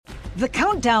The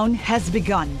countdown has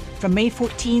begun. From May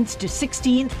 14th to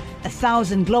 16th,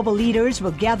 1,000 global leaders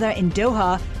will gather in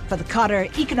Doha for the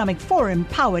Qatar Economic Forum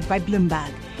powered by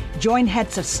Bloomberg. Join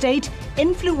heads of state,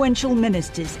 influential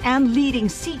ministers, and leading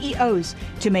CEOs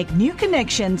to make new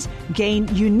connections,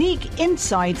 gain unique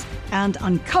insights, and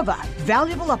uncover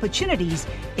valuable opportunities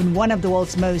in one of the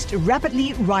world's most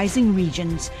rapidly rising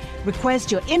regions.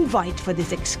 Request your invite for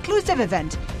this exclusive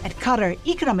event at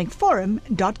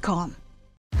QatarEconomicForum.com.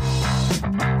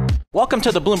 Welcome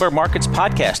to the Bloomberg Markets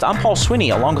Podcast. I'm Paul Sweeney,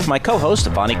 along with my co-host,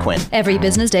 Vonnie Quinn. Every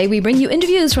business day, we bring you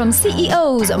interviews from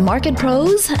CEOs, market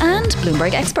pros, and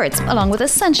Bloomberg experts, along with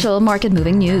essential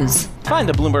market-moving news. Find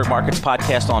the Bloomberg Markets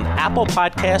Podcast on Apple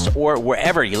Podcasts or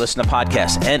wherever you listen to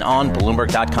podcasts and on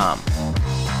Bloomberg.com.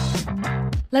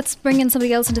 Let's bring in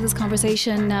somebody else into this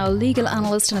conversation now. Legal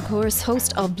analyst and, of course,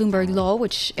 host of Bloomberg Law,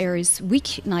 which airs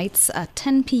weeknights at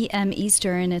 10 p.m.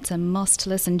 Eastern. It's a must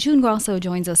listen. June Grosso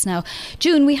joins us now.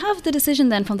 June, we have the decision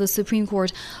then from the Supreme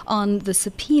Court on the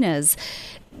subpoenas.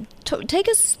 Take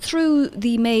us through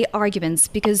the May arguments,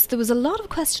 because there was a lot of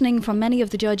questioning from many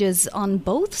of the judges on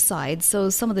both sides. So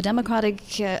some of the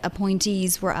Democratic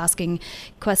appointees were asking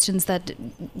questions that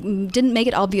didn't make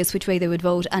it obvious which way they would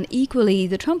vote, and equally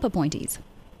the Trump appointees.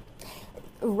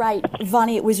 Right,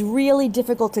 Vonnie, it was really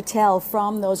difficult to tell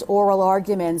from those oral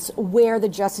arguments where the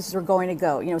justices were going to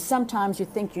go. You know, sometimes you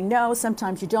think you know,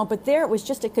 sometimes you don't, but there it was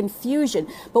just a confusion.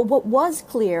 But what was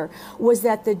clear was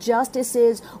that the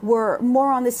justices were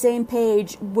more on the same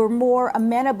page, were more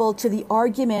amenable to the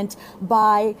argument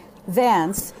by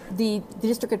Vance, the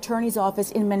district attorney's office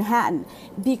in Manhattan,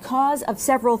 because of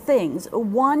several things.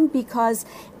 One, because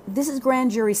this is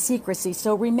grand jury secrecy.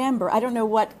 So remember, I don't know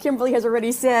what Kimberly has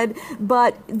already said,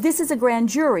 but this is a grand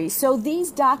jury. So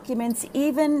these documents,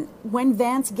 even when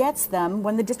Vance gets them,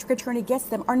 when the district attorney gets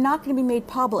them, are not going to be made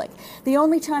public. The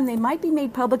only time they might be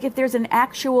made public if there's an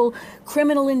actual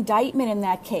criminal indictment in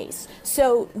that case.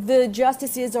 So the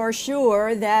justices are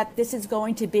sure that this is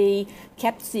going to be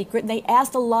kept secret. They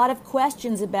asked a lot of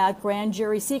questions about grand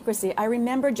jury secrecy. I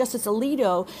remember Justice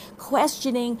Alito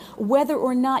questioning whether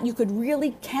or not you could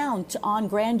really count on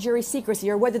grand jury secrecy,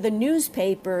 or whether the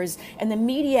newspapers and the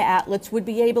media outlets would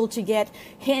be able to get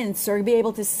hints or be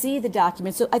able to see the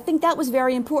documents. So I think that was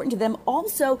very important to them.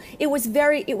 Also, it was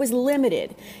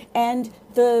limited. And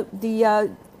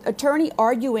the attorney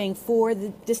arguing for the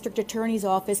district attorney's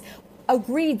office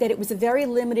agreed that it was a very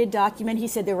limited document. He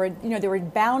said there were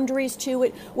boundaries to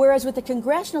it. Whereas with the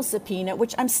congressional subpoena,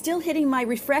 which I'm still hitting my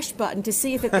refresh button to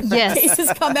see if the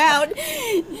cases come out.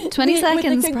 20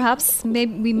 seconds, perhaps.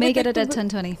 Maybe we may get it at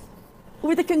 10:20.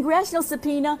 With the congressional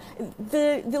subpoena,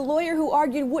 the lawyer who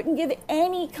argued wouldn't give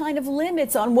any kind of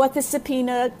limits on what the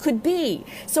subpoena could be.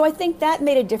 So I think that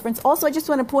made a difference. Also, I just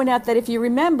want to point out that if you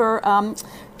remember,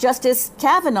 Justice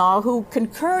Kavanaugh, who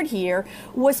concurred here,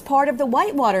 was part of the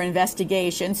Whitewater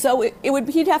investigation. So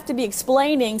he'd have to be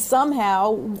explaining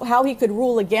somehow how he could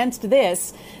rule against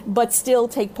this, but still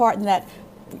take part in that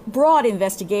broad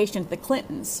investigation of the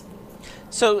Clintons.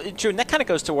 So, June, that kind of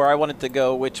goes to where I wanted to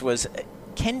go, which was,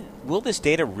 will this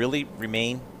data really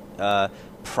remain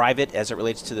private as it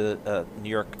relates to the New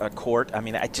York court? I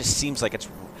mean, it just seems like it's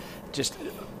just,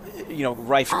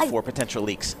 rife for potential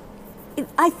leaks.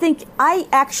 I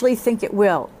actually think it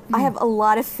will. I have a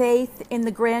lot of faith in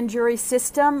the grand jury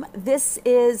system. This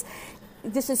is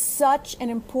such an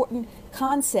important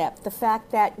concept. The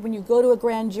fact that when you go to a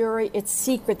grand jury, it's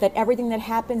secret, that everything that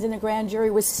happens in the grand jury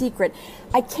was secret.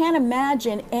 I can't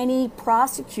imagine any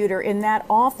prosecutor in that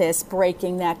office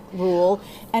breaking that rule.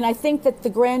 And I think that the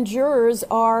grand jurors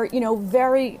are,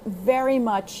 very, very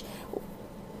much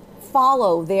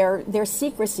follow their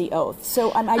secrecy oath.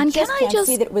 So I just can't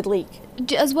see that it would leak.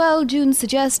 As well, June,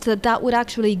 suggest that would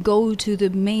actually go to the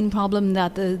main problem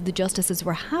that the justices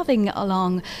were having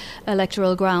along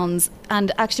electoral grounds.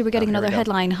 And actually, we're getting another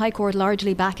headline: High Court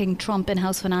largely backing Trump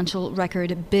in-house financial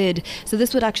record bid. So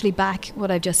this would actually back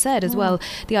what I've just said as well.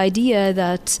 The idea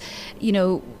that,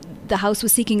 the House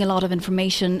was seeking a lot of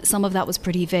information. Some of that was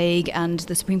pretty vague, and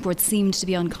the Supreme Court seemed to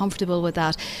be uncomfortable with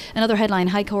that. Another headline: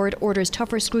 High Court orders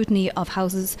tougher scrutiny of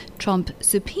House's Trump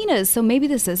subpoenas. So maybe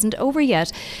this isn't over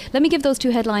yet. Let me give those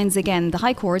two headlines again. The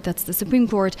High Court, that's the Supreme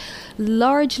Court,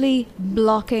 largely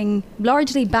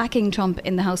backing Trump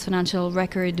in the House financial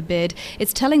record bid.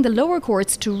 It's telling the lower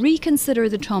courts to reconsider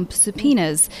the Trump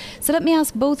subpoenas. So let me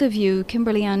ask both of you,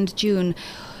 Kimberly and June,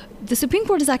 the Supreme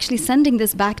Court is actually sending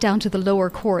this back down to the lower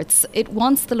courts. It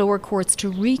wants the lower courts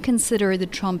to reconsider the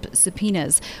Trump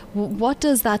subpoenas. What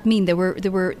does that mean? They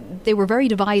were very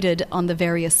divided on the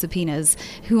various subpoenas.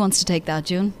 Who wants to take that,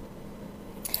 June?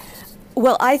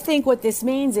 Well, I think what this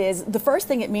means is, the first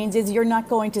thing it means is you're not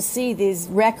going to see these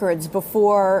records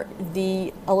before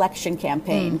the election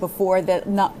campaign, before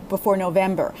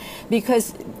November,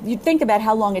 because you think about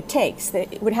how long it takes. They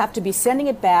would have to be sending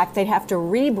it back, they'd have to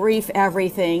rebrief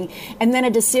everything, and then a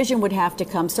decision would have to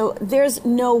come. So there's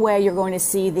no way you're going to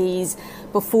see these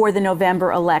before the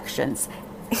November elections.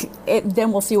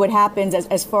 Then we'll see what happens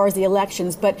as far as the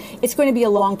elections, but it's going to be a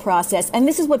long process. And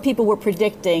this is what people were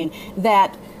predicting,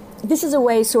 that this is a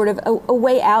way, sort of a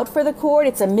way out for the court.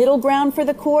 It's a middle ground for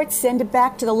the court. Send it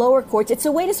back to the lower courts. It's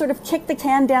a way to sort of kick the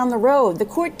can down the road. The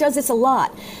court does this a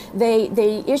lot.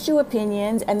 They issue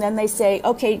opinions and then they say,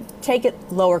 okay, take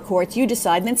it lower courts, you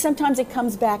decide. And then sometimes it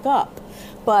comes back up,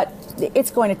 but it's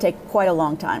going to take quite a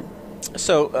long time.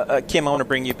 So, Kim, I want to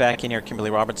bring you back in here, Kimberly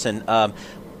Robertson.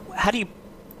 How do you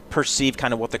perceive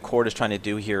kind of what the court is trying to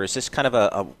do here? Is this kind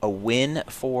of a win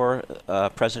for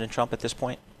President Trump at this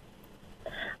point?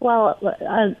 Well,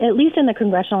 at least in the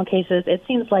congressional cases, it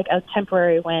seems like a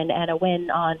temporary win and a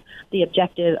win on the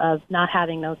objective of not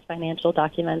having those financial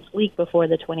documents leaked before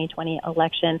the 2020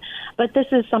 election. But this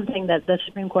is something that the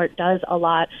Supreme Court does a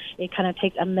lot. It kind of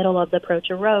takes a middle of the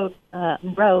approach road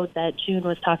that June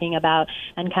was talking about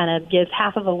and kind of gives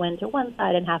half of a win to one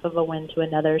side and half of a win to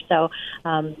another. So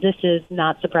this is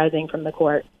not surprising from the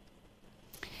court.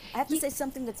 I have to say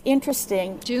something that's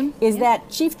interesting, June? is that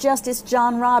Chief Justice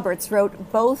John Roberts wrote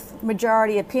both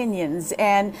majority opinions.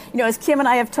 And, as Kim and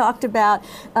I have talked about,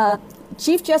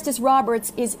 Chief Justice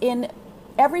Roberts is in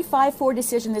every 5-4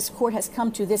 decision this court has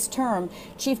come to this term.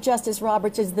 Chief Justice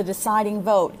Roberts is the deciding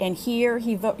vote. And here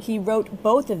he wrote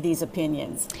both of these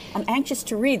opinions. I'm anxious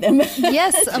to read them.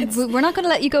 Yes, we're not going to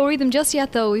let you go read them just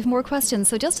yet, though. We have more questions.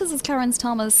 So Justices Clarence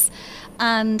Thomas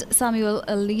and Samuel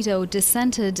Alito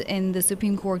dissented in the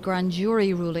Supreme Court grand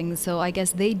jury ruling. So I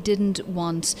guess they didn't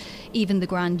want even the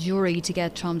grand jury to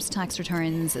get Trump's tax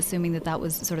returns, assuming that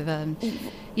was sort of an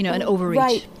overreach.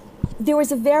 Right. There was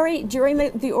during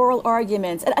the oral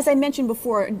arguments, and as I mentioned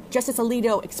before, Justice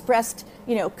Alito expressed,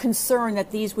 concern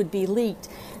that these would be leaked.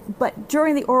 But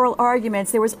during the oral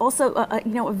arguments, there was also,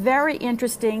 a very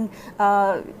interesting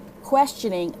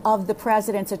questioning of the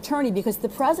president's attorney, because the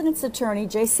president's attorney,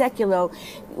 Jay Sekulow,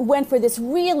 went for this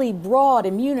really broad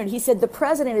immunity. He said the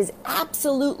president is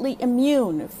absolutely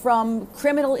immune from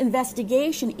criminal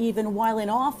investigation even while in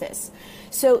office.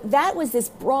 So that was this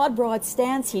broad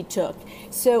stance he took.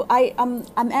 So I'm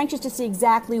anxious to see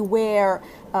exactly where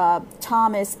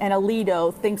Thomas and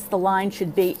Alito thinks the line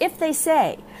should be, if they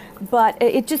say. But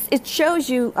it shows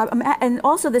you, and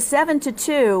also the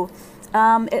 7-2.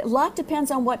 A lot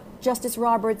depends on what Justice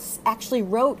Roberts actually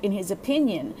wrote in his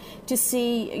opinion to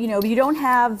see, you don't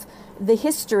have the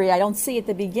history, I don't see at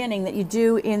the beginning, that you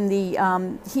do in the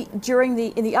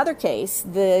in the other case,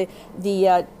 the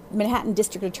Manhattan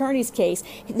District Attorney's case.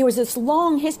 There was this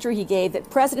long history he gave that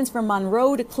presidents from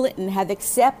Monroe to Clinton have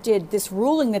accepted this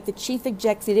ruling that the chief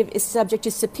executive is subject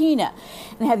to subpoena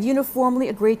and have uniformly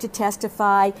agreed to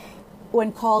testify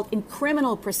when called in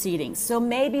criminal proceedings. So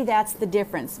maybe that's the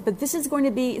difference. But this is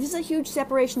a huge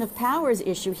separation of powers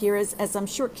issue here, as I'm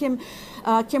sure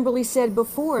Kimberly said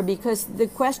before, because the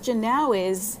question now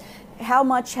is, how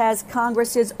much has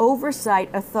Congress's oversight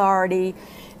authority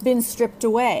been stripped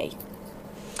away?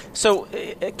 So,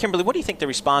 Kimberly, what do you think the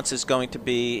response is going to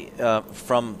be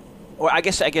from, or I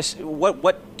guess,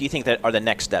 what do you think that are the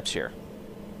next steps here?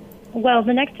 Well,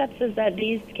 the next steps is that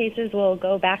these cases will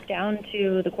go back down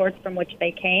to the courts from which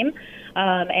they came,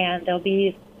 and there'll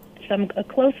be a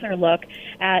closer look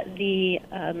at the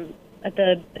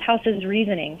House's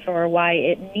reasoning for why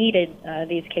it needed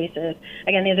these cases.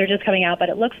 Again, these are just coming out, but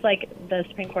it looks like the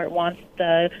Supreme Court wants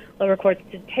the lower courts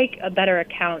to take a better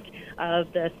account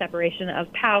of the separation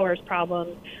of powers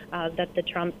problems that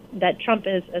Trump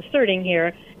is asserting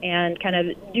here, and kind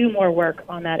of do more work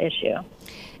on that issue.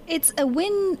 It's a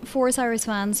win for Cyrus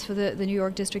Vance, for the New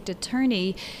York District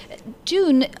Attorney.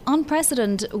 June, on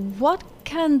precedent, what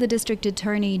can the District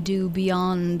Attorney do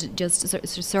beyond just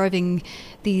serving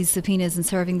these subpoenas and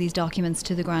serving these documents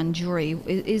to the grand jury?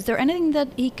 Is there anything that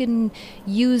he can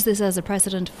use this as a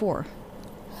precedent for?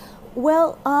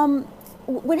 Well,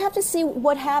 we'd have to see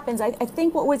what happens. I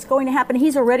think what was going to happen,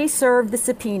 he's already served the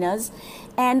subpoenas,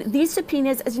 and these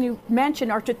subpoenas, as you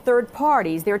mentioned, are to third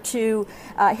parties. They're to,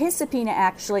 his subpoena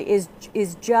actually is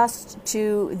just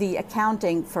to the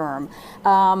accounting firm.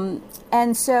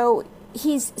 And so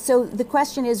So the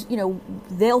question is,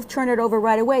 they'll turn it over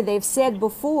right away. They've said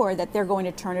before that they're going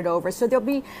to turn it over. So there'll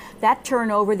be that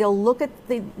turnover. They'll look at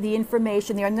the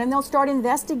information there, and then they'll start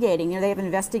investigating. They have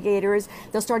investigators.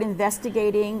 They'll start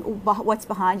investigating what's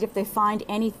behind it. If they find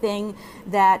anything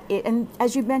and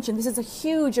as you mentioned, this is a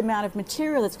huge amount of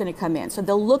material that's going to come in. So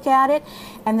they'll look at it,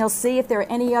 and they'll see if there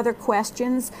are any other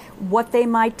questions, what they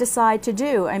might decide to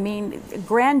do. I mean,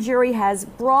 grand jury has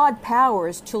broad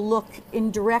powers to look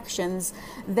in directions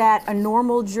that a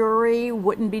normal jury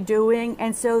wouldn't be doing.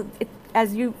 And so,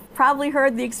 as you probably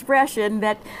heard the expression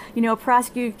that, a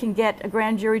prosecutor can get a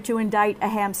grand jury to indict a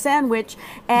ham sandwich.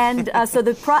 And so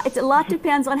a lot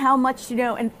depends on how much,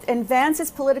 and Vance is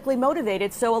politically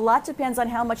motivated. So a lot depends on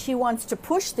how much he wants to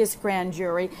push this grand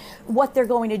jury, what they're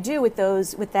going to do with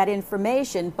that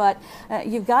information. But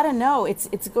you've got to know it's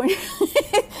going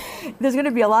there's going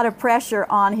to be a lot of pressure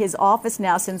on his office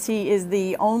now, since he is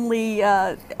the only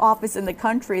office in the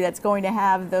country that's going to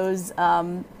have those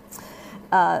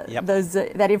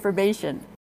that information.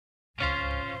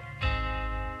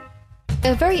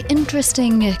 A very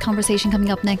interesting conversation coming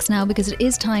up next now, because it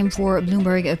is time for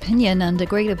Bloomberg Opinion, and a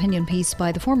great opinion piece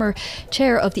by the former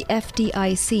chair of the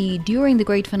FDIC during the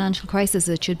great financial crisis,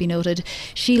 it should be noted,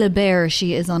 Sheila Bair.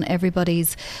 She is on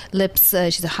everybody's lips.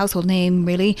 She's a household name,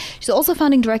 really. She's also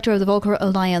founding director of the Volcker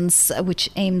Alliance, which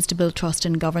aims to build trust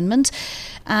in government.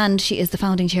 And she is the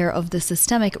founding chair of the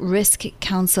Systemic Risk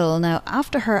Council. Now,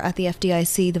 after her at the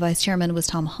FDIC, the vice chairman was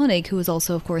Tom Honig, who is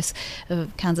also, of course,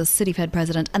 Kansas City Fed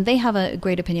president. And they have a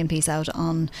great opinion piece out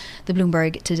on the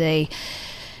Bloomberg today,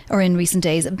 or in recent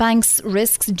days. Banks'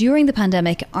 risks during the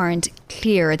pandemic aren't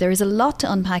clear. There is a lot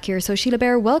to unpack here. So Sheila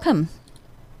Bair, welcome.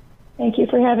 Thank you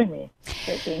for having me.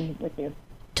 Great being with you.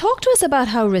 Talk to us about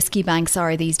how risky banks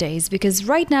are these days, because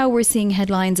right now we're seeing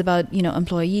headlines about,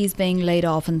 employees being laid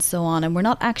off and so on, and we're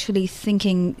not actually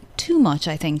thinking too much,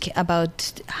 I think,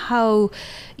 about how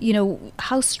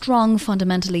strong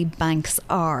fundamentally banks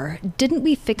are. Didn't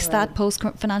we fix that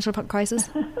post-financial crisis?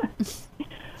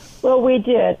 Well, we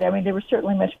did. I mean, they were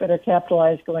certainly much better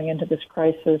capitalized going into this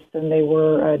crisis than they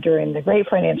were during the great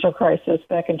financial crisis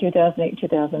back in 2008,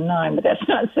 2009. But that's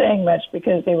not saying much,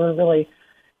 because they were really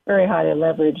very highly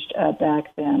leveraged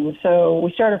back then. So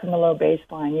we started from a low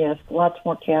baseline, yes, lots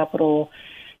more capital,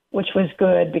 which was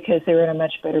good because they were in a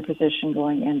much better position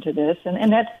going into this.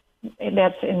 And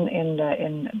that's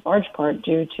in large part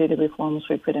due to the reforms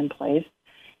we put in place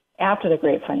after the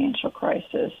great financial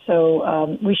crisis.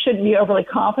 So we shouldn't be overly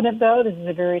confident, though. This is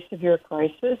a very severe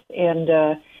crisis,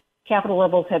 and capital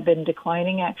levels have been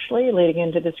declining, actually, leading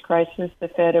into this crisis. The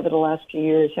Fed over the last few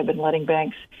years have been letting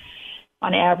banks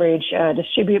on average,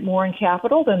 distribute more in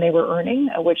capital than they were earning,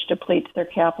 which depletes their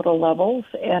capital levels.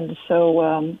 And so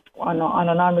on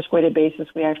a non-risk-weighted basis,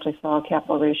 we actually saw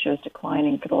capital ratios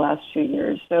declining for the last 2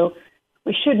 years. So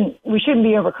we shouldn't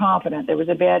be overconfident. There was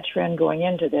a bad trend going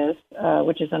into this,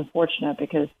 which is unfortunate,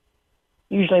 because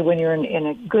usually when you're in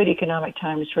a good economic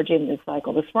times towards the end of the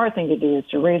cycle, the smart thing to do is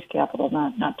to raise capital,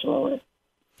 not to lower it.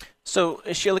 So,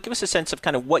 Sheila, give us a sense of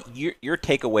kind of what your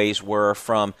takeaways were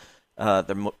from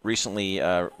the recently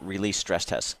released stress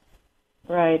tests.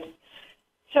 Right.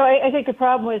 So I think the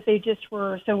problem was they just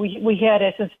were, so we had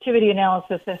a sensitivity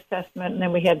analysis assessment, and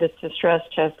then we had the stress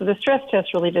test. So the stress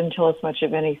test really didn't tell us much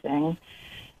of anything,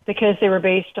 because they were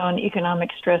based on economic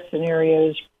stress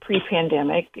scenarios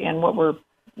pre-pandemic, and what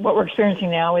we're experiencing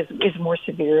now is more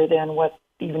severe than what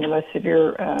even the most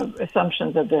severe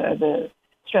assumptions of the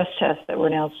stress tests that were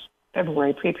announced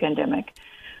February pre-pandemic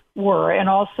were. And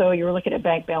also, you were looking at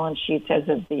bank balance sheets as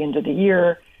of the end of the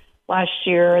year. Last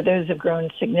year, those have grown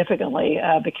significantly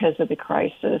because of the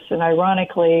crisis. And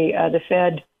ironically, the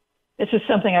Fed, this is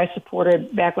something I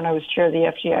supported back when I was chair of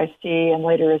the FDIC and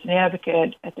later as an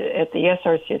advocate at the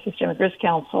SRC, Systemic Risk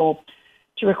Council,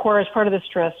 to require as part of the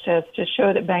stress test to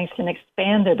show that banks can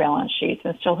expand their balance sheets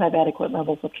and still have adequate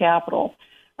levels of capital.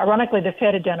 Ironically, the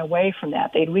Fed had done away from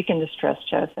that. They'd weakened the stress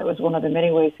test. That was one of the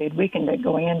many ways they'd weakened it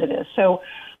going into this. So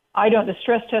the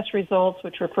stress test results,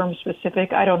 which were firm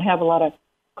specific, I don't have a lot of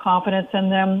confidence in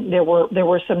them. There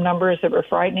were some numbers that were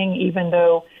frightening, even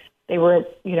though they were,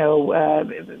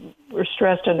 were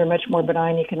stressed under much more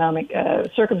benign economic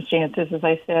circumstances. As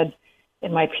I said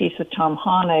in my piece with Tom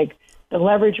Honig, the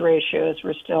leverage ratios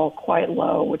were still quite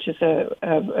low, which is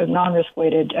a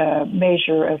non-risk-weighted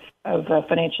measure of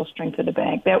financial strength of the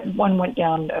bank. That one went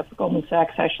down, Goldman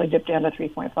Sachs actually dipped down to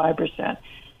 3.5%.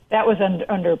 That was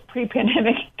under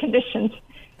pre-pandemic conditions.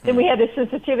 Then we had the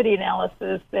sensitivity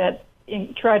analysis that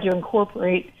tried to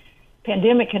incorporate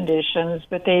pandemic conditions,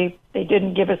 but they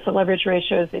didn't give us the leverage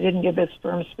ratios. They didn't give us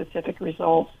firm-specific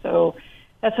results. So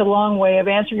that's a long way of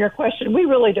answering your question. We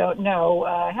really don't know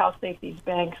how safe these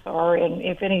banks are, and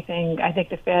if anything, I think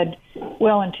the Fed,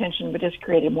 well-intentioned, but just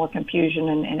created more confusion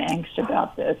and angst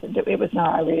about this. It was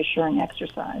not a reassuring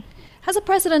exercise. Has a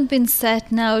precedent been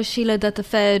set now, Sheila, that the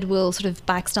Fed will sort of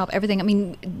backstop everything? I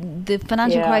mean, the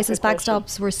financial crisis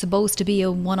backstops were supposed to be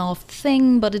a one-off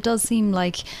thing, but it does seem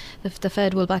like the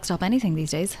Fed will backstop anything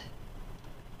these days.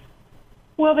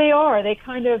 Well, they are. They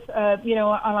kind of,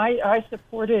 I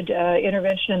supported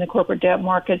intervention in the corporate debt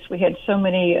markets. We had so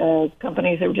many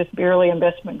companies that were just barely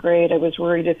investment grade. I was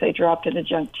worried if they dropped into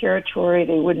junk territory,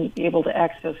 they wouldn't be able to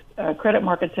access credit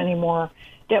markets anymore,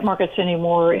 debt markets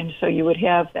anymore, and so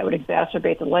that would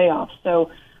exacerbate the layoffs.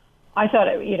 So I thought,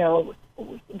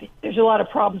 there's a lot of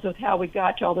problems with how we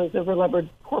got to all those over-levered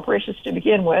corporations to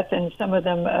begin with, and some of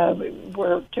them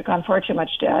took on far too much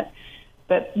debt.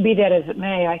 But be that as it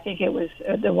may, I think it was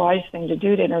the wise thing to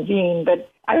do to intervene.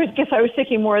 But I was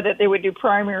thinking more that they would do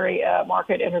primary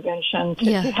market intervention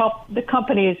to help the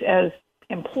companies as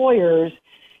employers.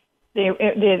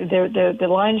 The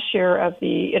lion's share of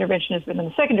the intervention has been in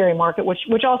the secondary market,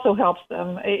 which also helps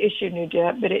them issue new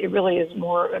debt, but it really is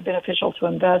more beneficial to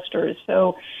investors.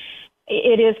 So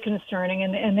it is concerning,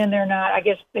 and then they're not. I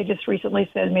guess they just recently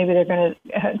said maybe they're going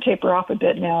to taper off a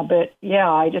bit now. But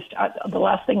yeah, the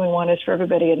last thing we want is for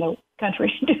everybody in the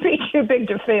country to be too big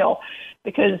to fail,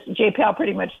 because Jay Powell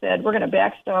pretty much said we're going to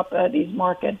backstop these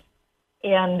markets,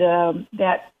 and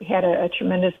that had a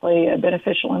tremendously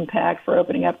beneficial impact for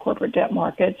opening up corporate debt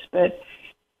markets. But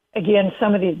again,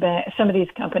 some of these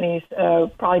companies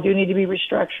probably do need to be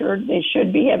restructured. They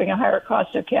should be having a higher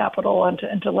cost of capital, and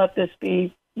to let this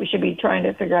be. We should be trying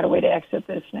to figure out a way to exit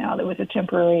this now. There was a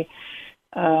temporary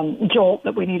jolt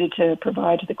that we needed to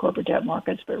provide to the corporate debt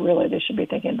markets, but really they should be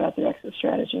thinking about their exit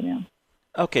strategy now.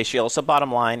 Okay, Sheila, so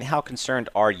bottom line, how concerned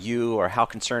are you, or how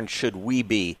concerned should we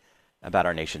be about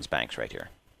our nation's banks right here?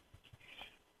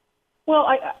 Well,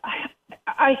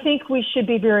 I think we should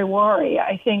be very wary.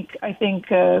 I think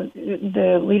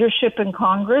the leadership in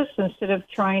Congress, instead of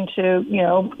trying to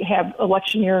have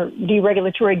election year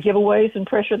deregulatory giveaways and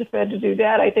pressure the Fed to do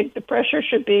that, I think the pressure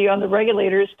should be on the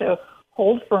regulators to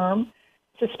hold firm,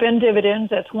 suspend dividends.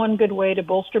 That's one good way to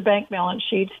bolster bank balance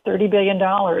sheets. $30 billion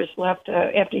left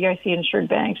FDIC-insured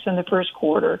banks in the first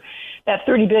quarter. That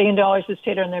 $30 billion has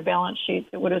stayed on their balance sheets.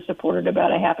 It would have supported about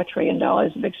 $500 billion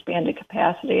of expanded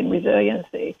capacity and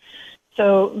resiliency.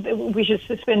 So we should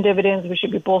suspend dividends. We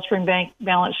should be bolstering bank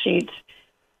balance sheets,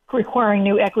 requiring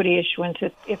new equity issuance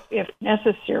if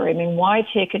necessary. I mean, why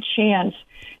take a chance?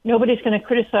 Nobody's going to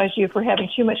criticize you for having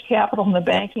too much capital in the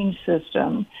banking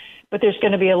system, but there's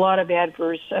going to be a lot of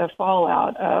adverse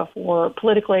fallout for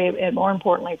politically and, more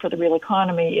importantly, for the real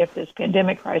economy if this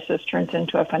pandemic crisis turns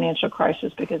into a financial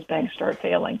crisis because banks start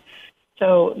failing.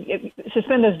 So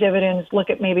suspend those dividends, look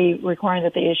at maybe requiring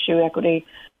that they issue equity,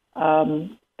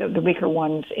 the weaker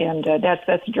ones, and that's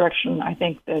the direction I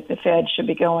think that the Fed should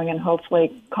be going, and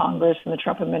hopefully Congress and the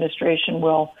Trump administration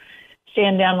will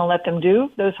stand down and let them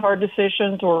do those hard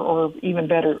decisions, or even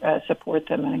better, support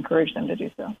them and encourage them to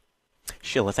do so.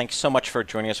 Sheila, thanks so much for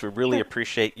joining us. We really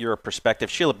appreciate your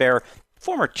perspective. Sheila Bair,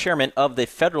 former chairman of the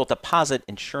Federal Deposit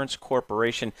Insurance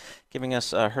Corporation, giving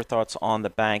us her thoughts on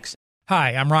the banks.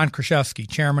 Hi, I'm Ron Kraszewski,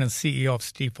 Chairman and CEO of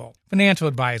Stifel. Financial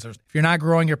advisors, if you're not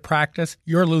growing your practice,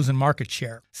 you're losing market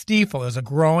share. Stifel is a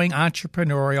growing,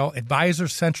 entrepreneurial,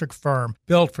 advisor-centric firm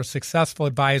built for successful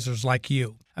advisors like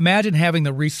you. Imagine having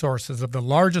the resources of the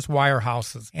largest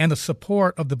wirehouses and the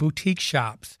support of the boutique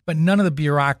shops, but none of the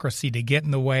bureaucracy to get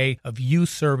in the way of you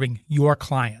serving your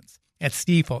clients. At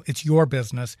Stifel, it's your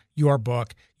business, your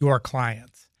book, your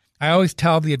clients. I always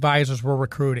tell the advisors we're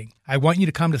recruiting, I want you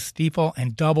to come to Stifel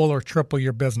and double or triple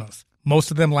your business.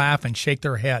 Most of them laugh and shake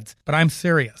their heads, but I'm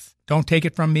serious. Don't take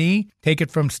it from me. Take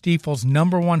it from Stifel's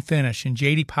 #1 finish in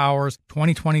J.D. Power's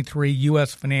 2023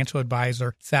 U.S. Financial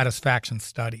Advisor Satisfaction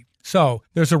Study. So,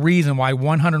 there's a reason why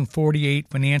 148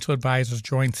 financial advisors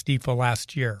joined Stifel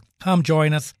last year. Come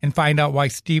join us and find out why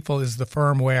Stifel is the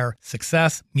firm where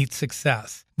success meets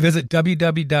success. Visit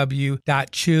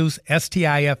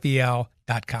www.choosestifel.com.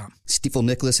 Stifel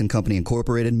Nicholas and Company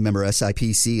Incorporated, member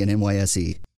SIPC and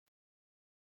NYSE.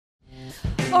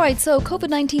 All right, so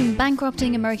COVID-19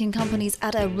 bankrupting American companies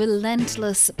at a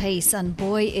relentless pace, and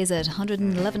boy is it,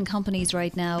 111 companies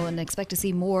right now, and expect to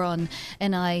see more on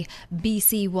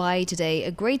NIBCY today.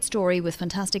 A great story with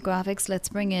fantastic graphics. Let's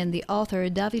bring in the author,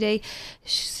 Davide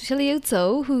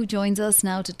Shiliuzzo, who joins us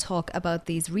now to talk about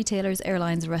these retailers,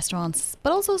 airlines, restaurants,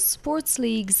 but also sports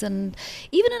leagues and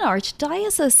even an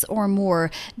archdiocese or more.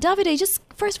 Davide, just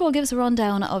first of all, give us a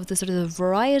rundown of the sort of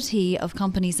variety of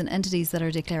companies and entities that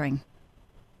are declaring.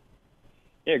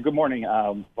 Yeah, good morning,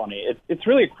 Bonnie. It's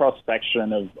really a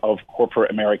cross-section of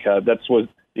corporate America. That's what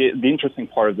the interesting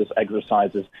part of this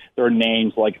exercise is. There are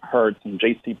names like Hertz and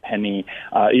J.C. Penney,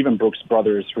 even Brooks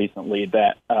Brothers recently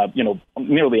that,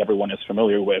 nearly everyone is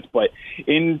familiar with. But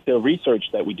in the research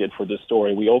that we did for this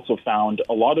story, we also found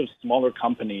a lot of smaller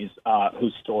companies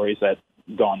whose stories had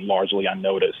gone largely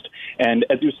unnoticed. And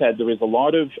as you said, there is a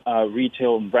lot of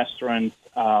retail and restaurants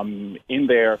in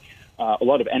there. A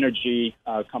lot of energy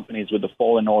companies with the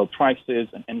fall in oil prices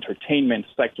and entertainment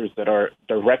sectors that are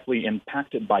directly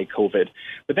impacted by COVID.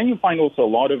 But then you find also a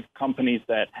lot of companies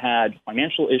that had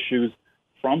financial issues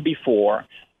from before,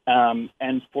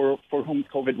 and for whom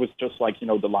COVID was just like, the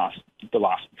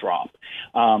last drop.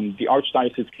 The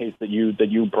Archdiocese case that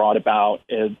you brought about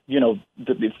is,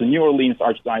 it's the New Orleans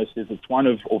Archdiocese. It's one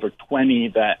of over 20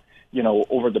 that,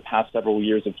 over the past several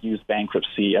years have used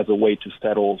bankruptcy as a way to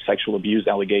settle sexual abuse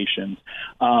allegations.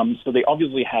 So they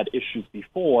obviously had issues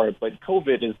before, but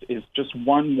COVID is just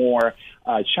one more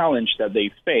challenge that they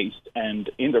faced. And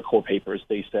in their core papers,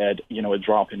 they said, a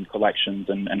drop in collections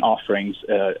and offerings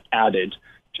added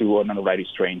to an already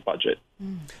strained budget.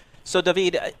 So,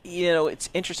 David, it's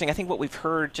interesting. I think what we've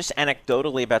heard just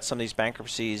anecdotally about some of these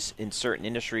bankruptcies in certain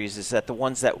industries is that the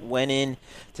ones that went into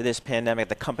this pandemic,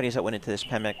 the companies that went into this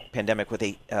pandemic with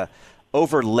a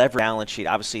over-leveraged balance sheet,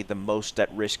 obviously the most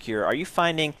at risk here. Are you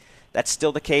finding that's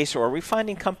still the case, or are we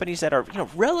finding companies that are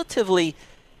relatively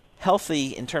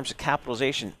healthy in terms of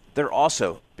capitalization, they're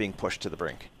also being pushed to the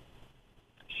brink?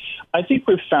 I think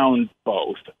we've found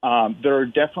both. There are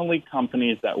definitely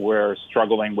companies that were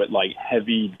struggling with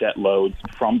heavy debt loads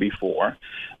from before.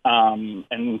 And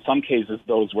in some cases,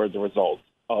 those were the results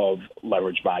of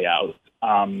leverage buyouts.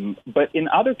 But in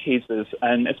other cases,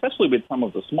 and especially with some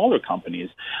of the smaller companies,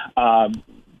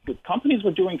 the companies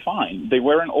were doing fine. They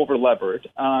weren't over-levered,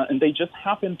 and they just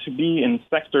happened to be in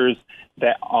sectors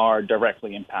that are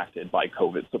directly impacted by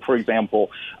COVID. So, for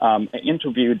example, I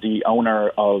interviewed the owner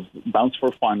of Bounce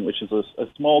for Fun, which is a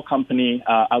small company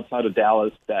outside of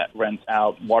Dallas that rents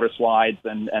out water slides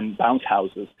and bounce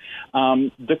houses.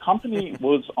 The company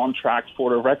was on track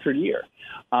for a record year.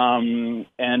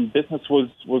 And business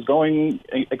was going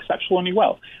exceptionally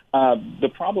well. The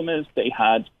problem is they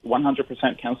had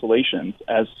 100% cancellations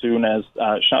as soon as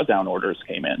shutdown orders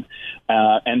came in.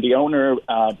 And the owner,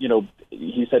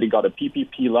 he said he got a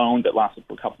PPP loan that lasted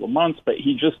for a couple of months, but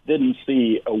he just didn't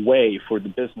see a way for the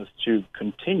business to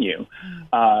continue,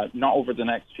 not over the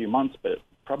next few months, but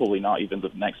probably not even the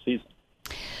next season.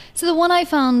 So the one I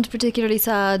found particularly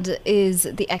sad is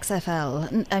the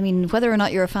XFL. I mean, whether or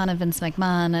not you're a fan of Vince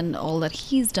McMahon and all that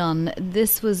he's done,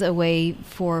 this was a way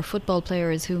for football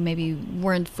players who maybe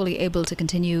weren't fully able to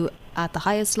continue at the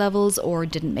highest levels or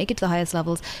didn't make it to the highest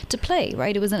levels to play,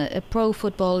 right? It was a pro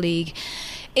football league.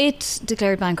 It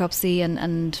declared bankruptcy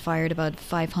and fired about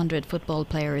 500 football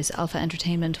players. Alpha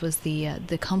Entertainment was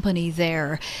the company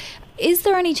there. Is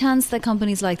there any chance that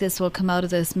companies like this will come out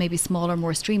of this maybe smaller,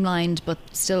 more streamlined, but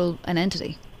still an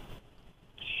entity?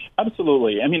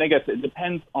 Absolutely. I mean, I guess it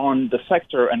depends on the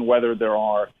sector and whether there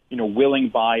are, willing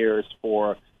buyers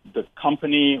for the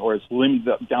company or its slimmed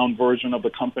down version of the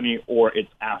company or its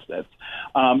assets.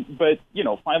 But,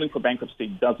 filing for bankruptcy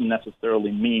doesn't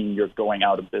necessarily mean you're going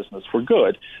out of business for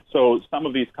good. So some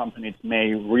of these companies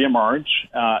may reemerge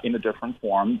in a different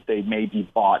form. They may be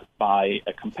bought by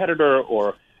a competitor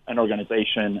or an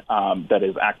organization that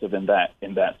is active in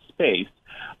that space.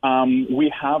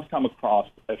 We have come across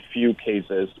a few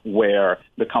cases where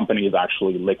the company is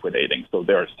actually liquidating. So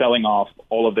they're selling off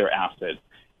all of their assets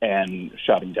and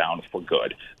shutting down for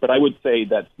good. But I would say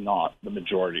that's not the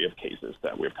majority of cases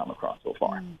that we've come across so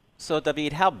far. So,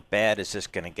 David, how bad is this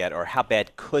going to get, or how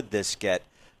bad could this get?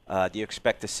 Do you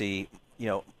expect to see,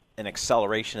 an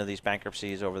acceleration of these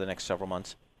bankruptcies over the next several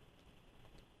months?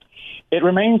 It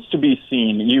remains to be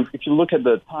seen. If you look at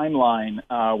the timeline,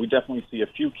 we definitely see a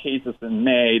few cases in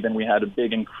May. Then we had a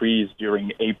big increase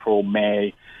during April,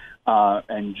 May,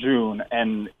 and June.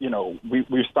 And,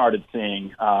 we started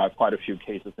seeing quite a few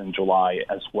cases in July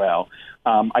as well.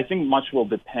 I think much will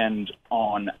depend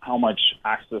on how much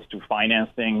access to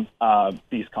financing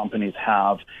these companies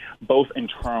have, both in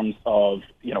terms of,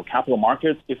 capital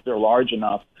markets, if they're large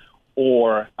enough,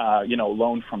 or,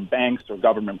 loan from banks or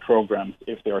government programs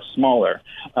if they're smaller.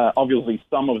 Obviously,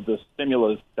 some of the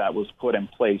stimulus that was put in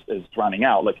place is running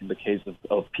out, like in the case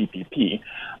of PPP.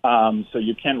 So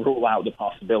you can't rule out the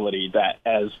possibility that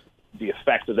as the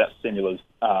effect of that stimulus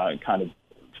kind of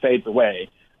fades away,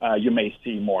 you may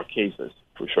see more cases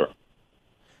for sure.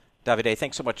 Davide,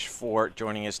 thanks so much for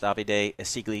joining us. Davide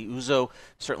Esigliuso,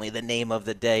 certainly the name of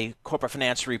the day, corporate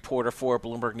finance reporter for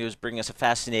Bloomberg News, bringing us a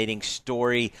fascinating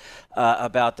story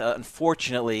about,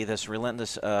 unfortunately, this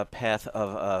relentless path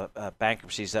of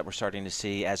bankruptcies that we're starting to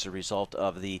see as a result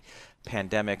of the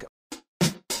pandemic.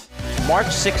 March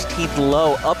 16th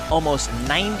low, up almost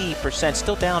 90%,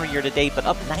 still down year to date, but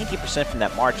up 90% from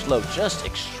that March low. Just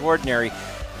extraordinary.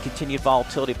 Continued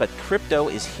volatility, but crypto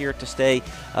is here to stay.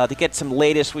 To get some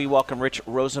latest, we welcome Rich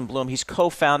Rosenblum. He's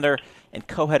co-founder and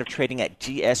co-head of trading at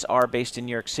GSR based in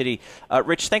New York City.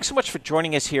 Rich, thanks so much for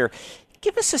joining us here.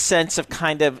 Give us a sense of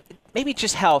kind of maybe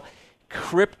just how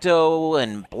crypto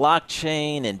and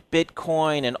blockchain and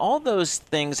Bitcoin and all those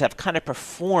things have kind of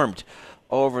performed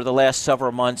over the last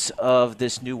several months of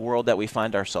this new world that we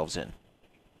find ourselves in.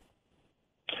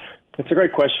 It's a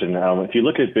great question. If you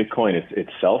look at Bitcoin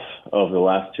itself, over the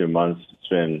last 2 months, it's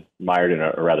been mired in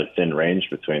a rather thin range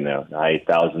between the high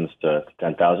thousands to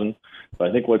 10,000. But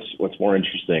I think what's more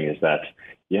interesting is that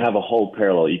you have a whole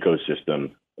parallel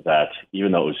ecosystem that,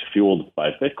 even though it was fueled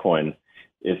by Bitcoin,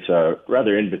 it's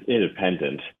rather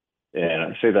independent. And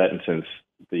I say that since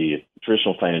the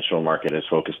traditional financial market is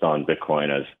focused on Bitcoin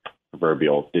as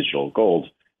proverbial digital gold,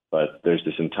 but there's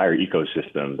this entire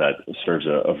ecosystem that serves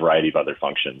a variety of other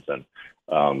functions.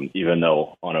 And even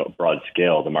though on a broad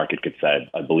scale, the market could say,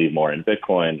 I believe more in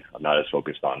Bitcoin, I'm not as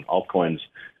focused on altcoins.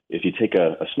 If you take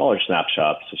a smaller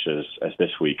snapshot, such as this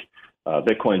week,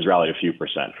 Bitcoin's rallied a few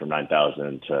percent from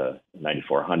 9,000 to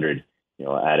 9,400,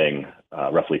 adding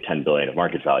roughly 10 billion of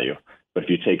market value. But if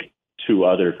you take two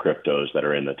other cryptos that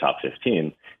are in the top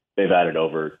 15, they've added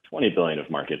over 20 billion of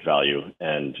market value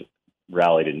and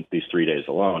rallied in these 3 days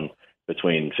alone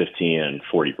between 15 and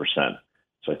 40%.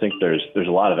 So I think there's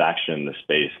a lot of action in the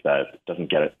space that doesn't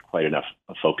get quite enough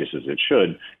focus as it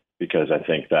should, because I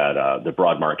think that the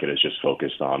broad market is just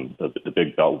focused on the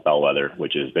big bellwether,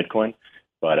 which is Bitcoin.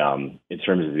 But in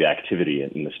terms of the activity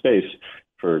in the space,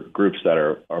 for groups that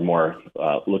are more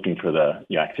looking for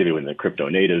the activity within the crypto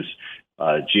natives,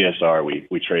 GSR,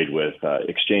 we trade with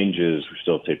exchanges. We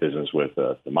still take business with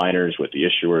the miners, with the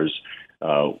issuers.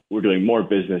 We're doing more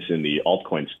business in the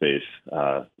altcoin space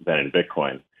than in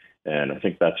Bitcoin. And I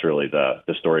think that's really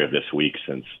the story of this week,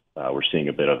 since we're seeing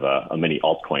a bit of a mini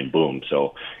altcoin boom.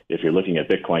 So if you're looking at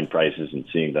Bitcoin prices and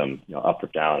seeing them up or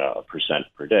down 1%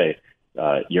 per day,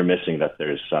 you're missing that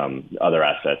there's some other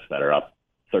assets that are up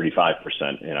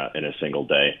 35% in a single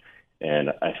day.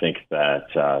 And I think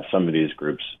that some of these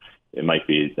groups, it might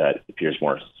be that it appears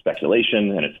more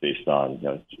speculation, and it's based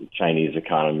on Chinese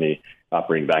economy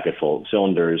operating back at full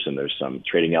cylinders, and there's some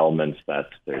trading elements that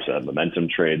there's a momentum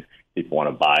trade. People want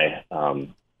to buy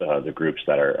the groups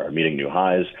that are meeting new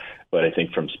highs. But I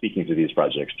think from speaking to these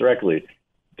projects directly,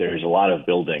 there's a lot of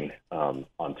building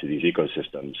onto these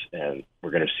ecosystems, and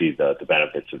we're going to see the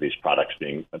benefits of these products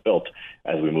being built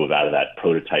as we move out of that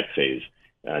prototype phase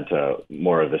and to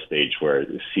more of the stage where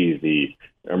you see the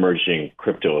emerging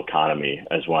crypto economy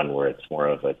as one where it's more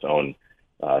of its own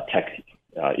tech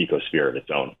ecosphere of its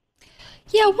own.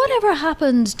 Yeah, whatever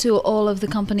happened to all of the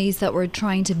companies that were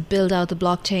trying to build out the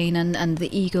blockchain and the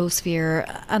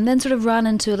ecosphere, and then sort of ran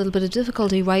into a little bit of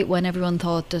difficulty right when everyone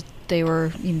thought that they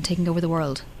were taking over the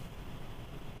world?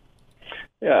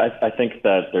 Yeah, I think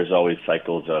that there's always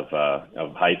cycles of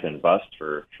hype and bust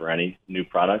for any new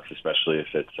products, especially if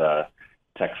it's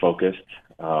tech focused,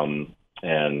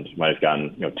 and might have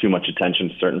gotten too much attention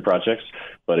to certain projects.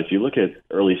 But if you look at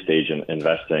early stage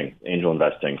investing, angel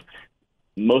investing,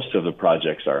 most of the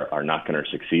projects are not going to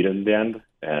succeed in the end.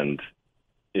 And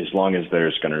as long as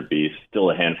there's going to be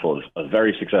still a handful of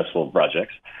very successful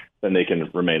projects, then they can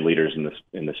remain leaders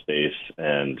in the space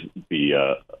and be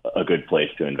a good place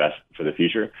to invest for the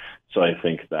future. So I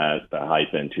think that the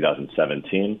hype in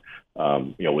 2017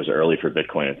 was early for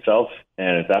Bitcoin itself.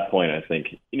 And at that point, I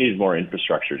think you need more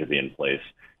infrastructure to be in place.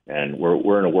 And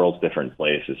we're in a world's different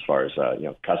place as far as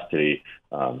custody,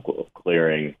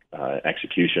 clearing,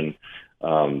 execution.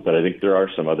 But I think there are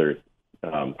some other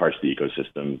parts of the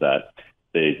ecosystem that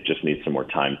they just need some more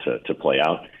time to play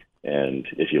out. And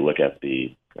if you look at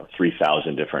the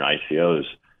 3,000 different ICOs,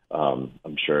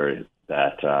 I'm sure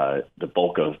that the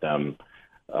bulk of them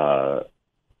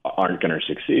aren't going to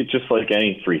succeed, just like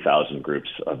any 3,000 groups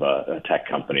of tech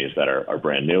companies that are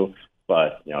brand new.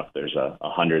 But if there's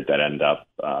 100 that end up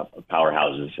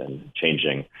powerhouses and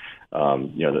changing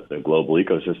the global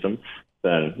ecosystem,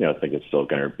 then I think it's still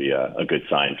going to be a good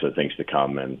sign for things to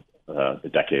come and the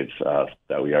decades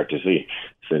that we are to see.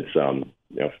 Since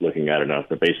looking at it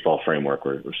the baseball framework,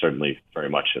 we're certainly very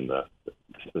much in the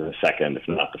second, if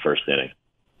not the first inning.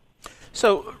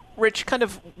 So, Rich, kind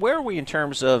of where are we in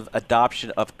terms of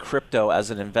adoption of crypto as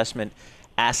an investment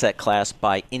asset class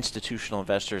by institutional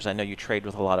investors? I know you trade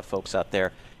with a lot of folks out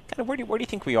there. Kind of where do you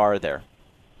think we are there?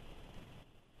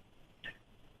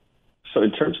 So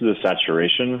in terms of the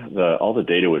saturation, all the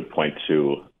data would point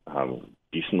to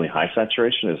decently high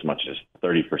saturation, as much as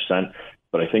 30%.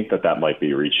 But I think that might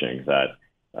be reaching that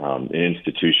an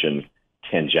institution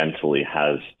tangentially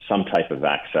has some type of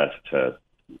access to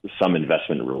some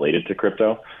investment related to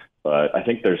crypto. But I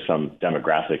think there's some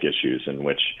demographic issues in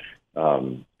which,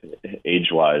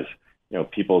 age-wise,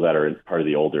 people that are part of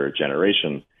the older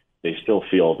generation, they still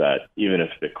feel that even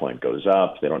if Bitcoin goes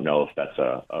up, they don't know if that's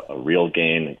a real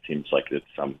gain. It seems like it's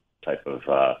some type of,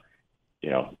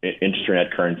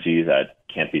 internet currency that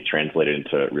can't be translated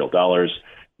into real dollars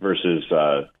versus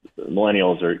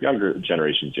millennials or younger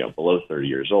generations, below 30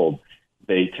 years old.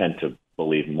 They tend to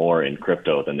believe more in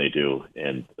crypto than they do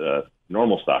in the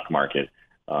normal stock market.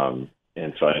 And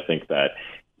so I think that,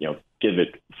 give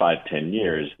it 5-10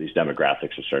 years, these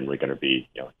demographics are certainly going to be,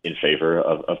 in favor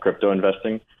of crypto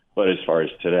investing. But as far as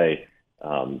today,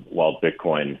 while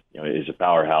Bitcoin is a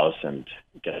powerhouse and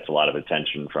gets a lot of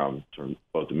attention from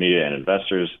both the media and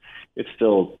investors, it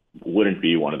still wouldn't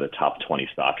be one of the top 20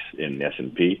 stocks in the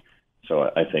S&P.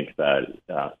 So I think that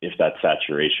if that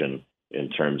saturation in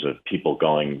terms of people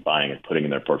buying and putting in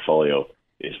their portfolio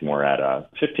is more at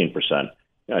 15%,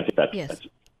 I think that's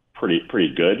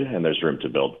pretty good, and there's room to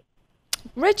build.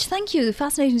 Rich, thank you.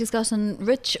 Fascinating discussion.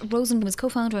 Rich Rosen is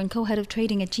co-founder and co-head of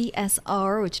trading at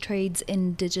GSR, which trades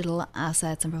in digital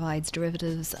assets and provides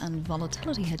derivatives and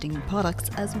volatility hedging products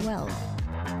as well.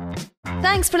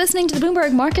 Thanks for listening to the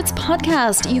Bloomberg Markets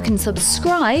Podcast. You can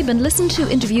subscribe and listen to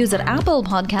interviews at Apple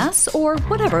Podcasts or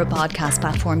whatever podcast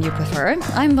platform you prefer.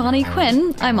 I'm Vonnie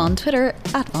Quinn. I'm on Twitter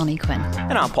at Vonnie Quinn.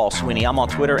 And I'm Paul Sweeney. I'm on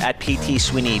Twitter at PT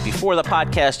Sweeney. Before the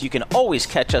podcast, you can always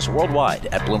catch us worldwide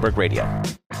at Bloomberg Radio.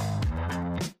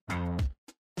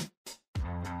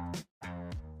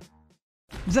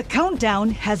 The countdown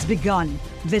has begun.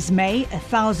 This May,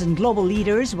 1,000 global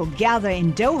leaders will gather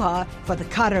in Doha for the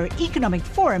Qatar Economic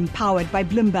Forum powered by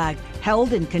Bloomberg,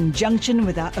 held in conjunction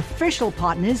with our official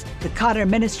partners, the Qatar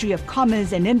Ministry of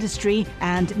Commerce and Industry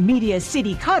and Media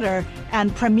City Qatar,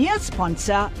 and premier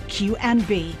sponsor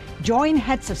QNB. Join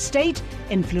heads of state,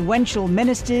 influential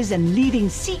ministers, and leading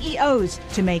CEOs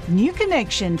to make new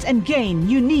connections and gain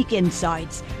unique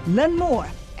insights. Learn more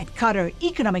at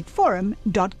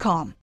QatarEconomicForum.com.